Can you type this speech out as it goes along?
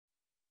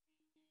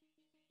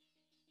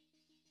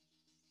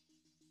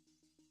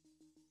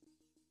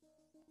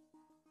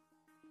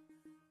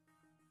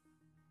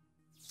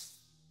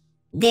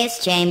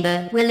This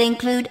chamber will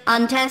include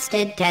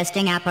untested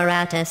testing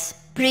apparatus.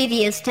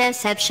 Previous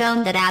tests have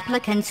shown that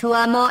applicants who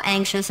are more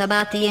anxious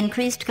about the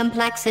increased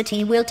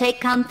complexity will take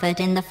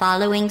comfort in the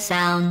following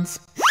sounds.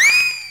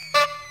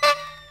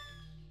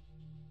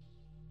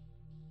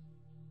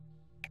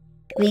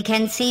 We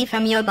can see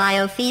from your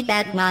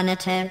biofeedback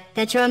monitor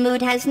that your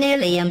mood has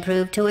nearly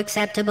improved to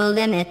acceptable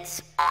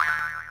limits.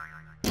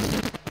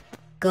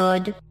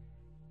 Good.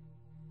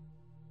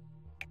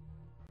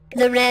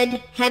 The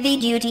red,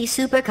 heavy-duty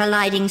super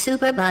colliding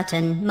super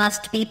button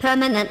must be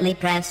permanently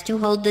pressed to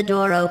hold the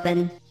door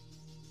open.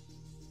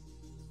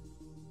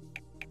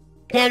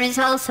 There is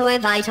also a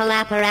vital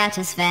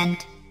apparatus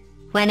vent.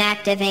 When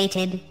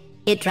activated,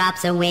 it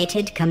drops a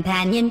weighted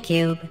companion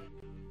cube.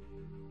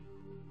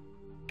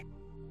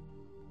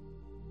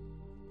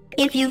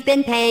 If you've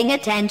been paying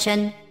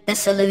attention, the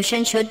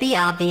solution should be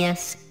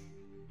obvious.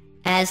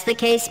 As the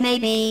case may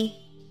be,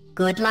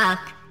 good luck.